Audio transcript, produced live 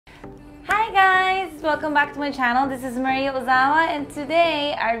Hi guys! Welcome back to my channel. This is MariaOzawa and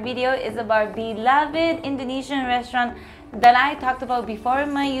today our video is about beloved Indonesian restaurant that I talked about before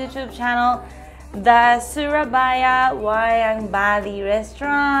in my YouTube channel, the Surabaya Wayang Bali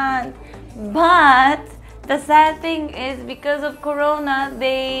restaurant. But the sad thing is because of Corona,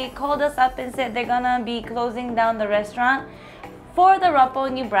 they called us up and said they're gonna be closing down the restaurant for the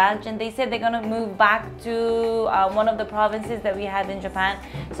Roppongi branch, and they said they're gonna move back to one of the provinces that we have in Japan.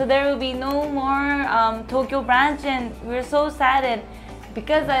 So there will be no more Tokyo branch, and we're so saddened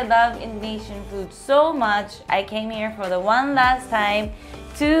because I love Indonesian food so much. I came here for the one last time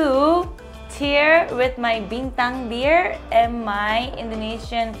to tear with my bintang beer and my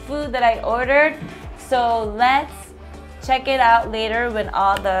Indonesian food that I ordered. So let's check it out later when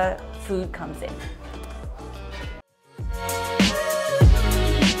all the food comes in.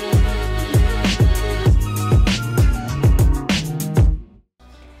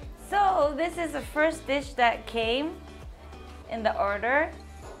 So this is the first dish that came in the order.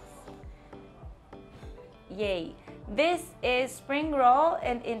 Yay! This is spring roll,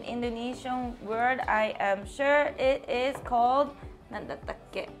 and in Indonesian word, I am sure it is called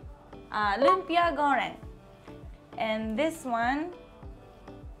lumpia goreng. And this one,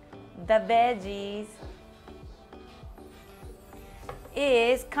 the veggies,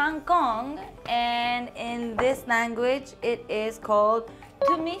 is kangkong, and in this language, it is called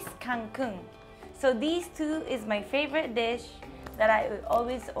tumis kangkung. So these two is my favorite dish that I would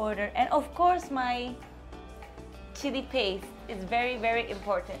always order, and of course my chili paste is very, very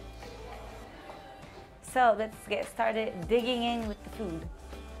important. So let's get started digging in with the food.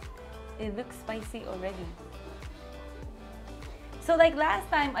 It looks spicy already. So like last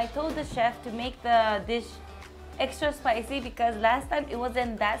time, I told the chef to make the dish extra spicy because last time it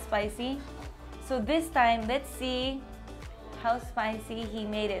wasn't that spicy. So this time, let's see how spicy he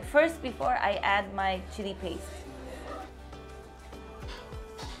made it first before I add my chili paste.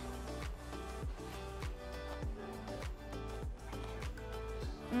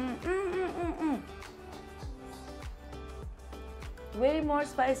 Way more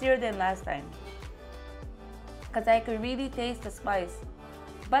spicier than last time because I could really taste the spice,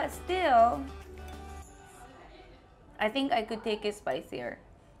 but still I think I could take it spicier.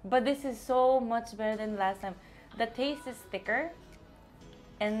 But this is so much better than last time. The taste is thicker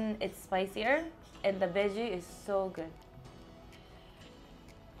and it's spicier, and the veggie is so good.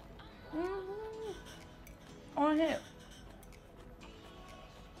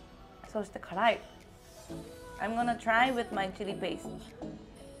 So karai. I'm gonna try with my chili paste.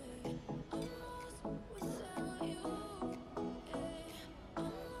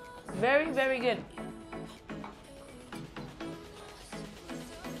 Very, very good.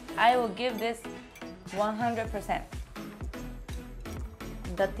 I will give this 100%.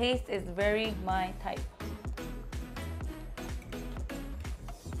 The taste is very my type.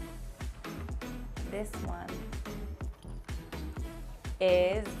 This one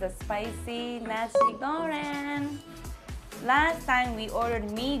is the spicy nasi goreng. Last time we ordered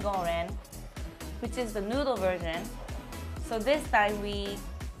mee goreng, which is the noodle version. So this time we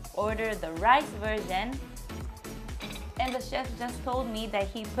ordered the rice version, and the chef just told me that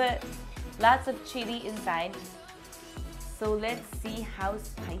he put lots of chili inside. So let's see how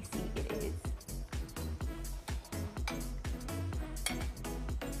spicy it is.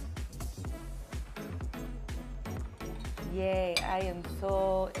 Yay, I am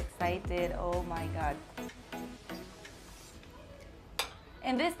so excited. Oh my god.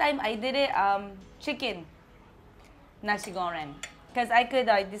 And this time I did it chicken nasi goreng because I could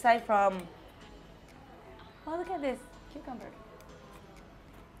decide from, oh look at this cucumber.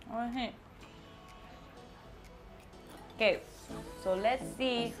 Okay, so let's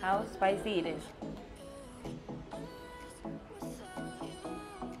see how spicy it is.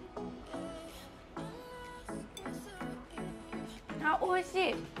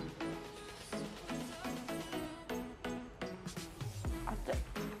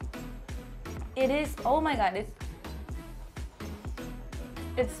 It is, oh my god,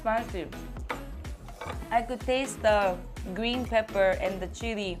 it's spicy. I could taste the green pepper and the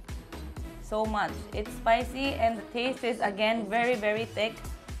chili so much. It's spicy and the taste is again very, very thick.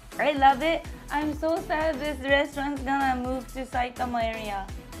 I love it. I'm so sad this restaurant's gonna move to Saitama area.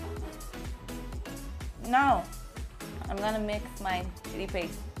 Now I'm gonna mix my chili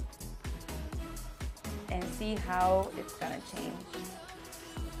paste and see how it's gonna change.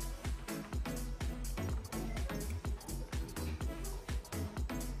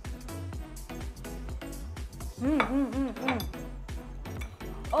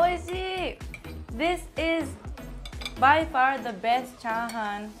 Oishii! This is by far the best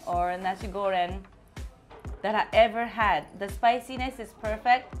chahan or nasi goreng that I ever had. The spiciness is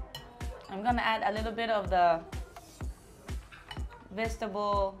perfect. I'm gonna add a little bit of the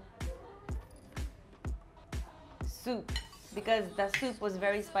vegetable soup because the soup was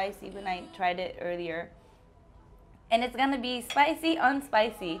very spicy when I tried it earlier. And it's gonna be spicy on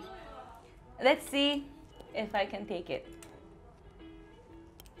spicy. Let's see if I can take it.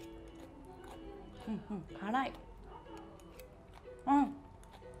 Alright.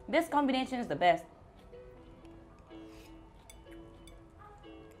 This combination is the best.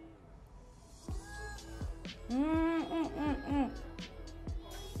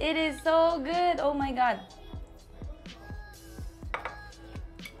 It is so good. Oh my god.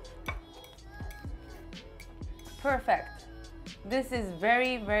 Perfect. This is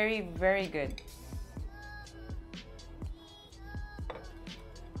very, very, very good.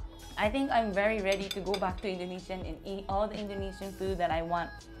 I think I'm very ready to go back to Indonesian and eat all the Indonesian food that I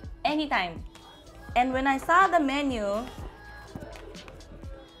want anytime. And when I saw the menu,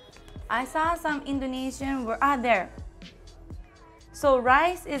 I saw some Indonesian were there. So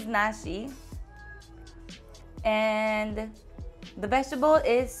rice is nasi and the vegetable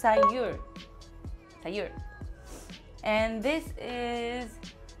is sayur. And this is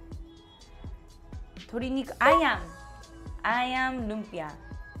toriniku ayam lumpia.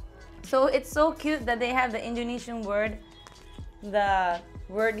 So it's so cute that they have the Indonesian word, the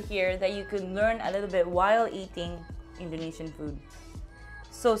word here that you can learn a little bit while eating Indonesian food.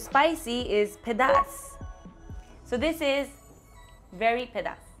 So spicy is pedas. So this is very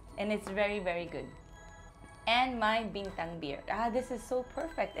pedas and it's very, very good. And my bintang beer. This is so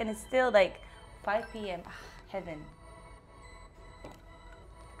perfect and it's still like 5 p.m. Heaven.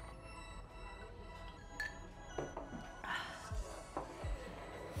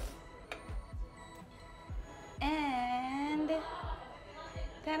 And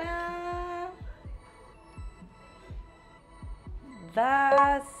ta-da!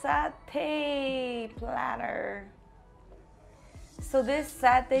 The satay platter. So this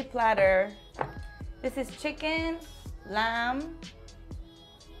satay platter, this is chicken, lamb,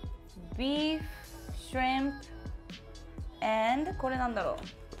 beef, shrimp, and これなんだろ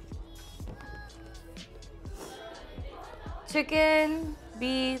う? Chicken,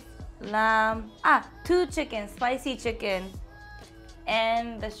 beef, lamb, 2 chicken, spicy chicken,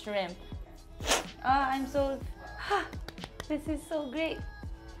 and the shrimp. I'm so, this is so great.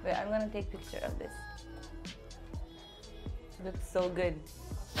 Wait, I'm gonna take a picture of this. It looks so good.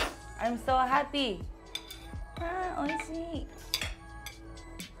 I'm so happy. Oishii.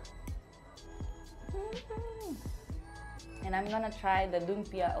 And I'm gonna try the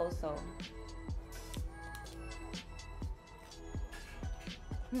lumpia also.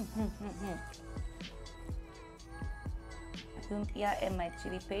 Lumpia and my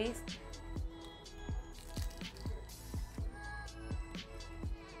chili paste.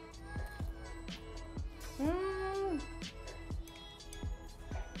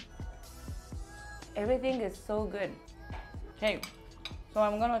 Everything is so good. Okay, so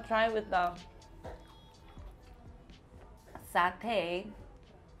I'm gonna try with the satay.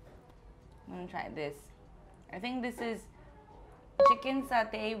 I'm gonna try this. I think this is chicken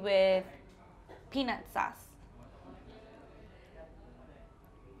satay with peanut sauce.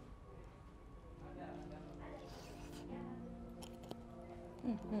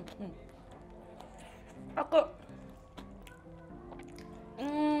 Ako.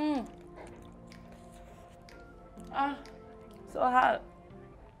 So hot.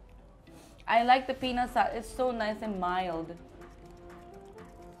 I like the peanut sauce. It's so nice and mild.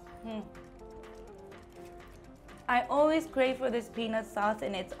 I always crave for this peanut sauce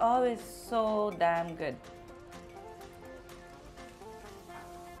and it's always so damn good.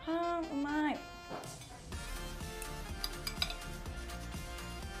 Oh my.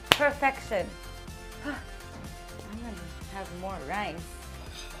 Perfection. I'm gonna have more rice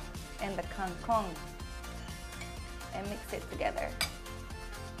and the kangkong and mix it together.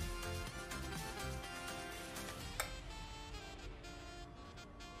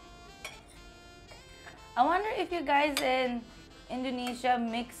 I wonder if you guys in Indonesia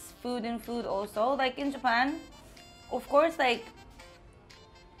mix food and food also. Like in Japan, of course, like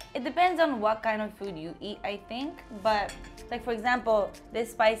it depends on what kind of food you eat, I think. But like for example,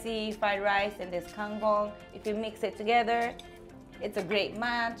 this spicy fried rice and this kangkong, if you mix it together, it's a great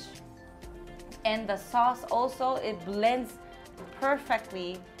match. And the sauce also, it blends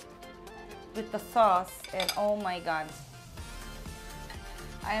perfectly with the sauce. And oh my god,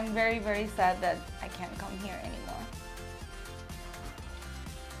 I am very, very sad that I can't come here anymore.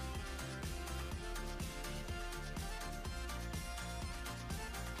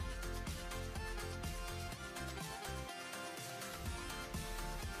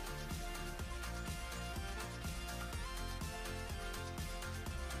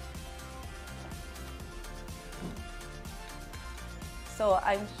 So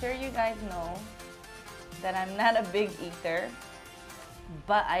I'm sure you guys know that I'm not a big eater,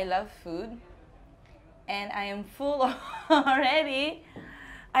 but I love food and I am full already.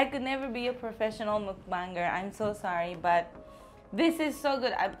 I could never be a professional mukbanger. I'm so sorry, but this is so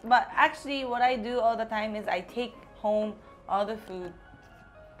good. But actually what I do all the time is I take home all the food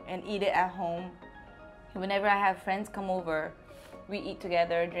and eat it at home. Whenever I have friends come over, we eat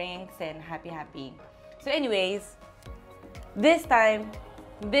together, drinks, and happy. So anyways, this time,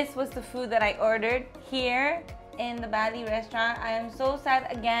 this was the food that I ordered here in the Bali restaurant. I am so sad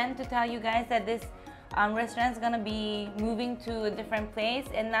again to tell you guys that this restaurant is gonna be moving to a different place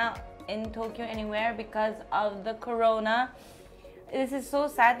and not in Tokyo anywhere because of the corona. This is so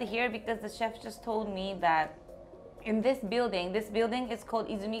sad to hear because the chef just told me that in this building is called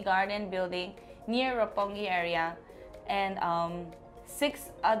Izumi Garden Building near Roppongi area, and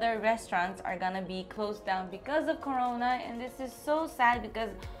 6 other restaurants are gonna be closed down because of corona. And this is so sad because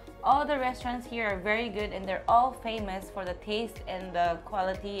all the restaurants here are very good and they're all famous for the taste and the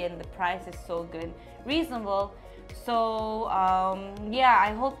quality, and the price is so good, reasonable. So yeah,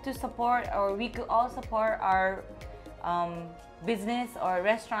 I hope to support, or we could all support our business or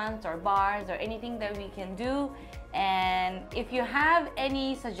restaurants or bars or anything that we can do. And if you have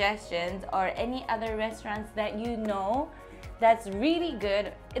any suggestions or any other restaurants that you know that's really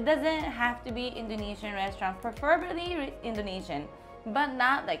good, it doesn't have to be Indonesian restaurant, preferably Indonesian, but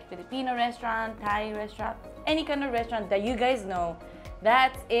not like Filipino restaurant, Thai restaurant, any kind of restaurant that you guys know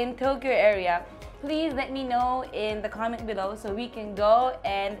that's in Tokyo area. Please let me know in the comment below so we can go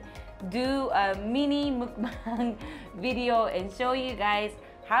and do a mini mukbang video and show you guys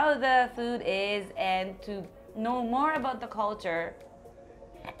how the food is, and to know more about the culture,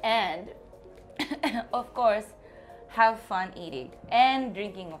 and of course have fun eating and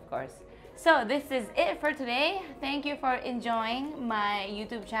drinking, of course. So this is it for today. Thank you for enjoying my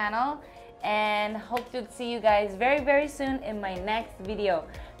YouTube channel, and hope to see you guys very soon in my next video.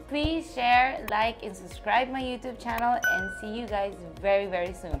 Please share, like, and subscribe my YouTube channel, and see you guys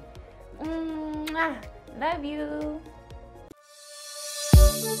very soon. Love you.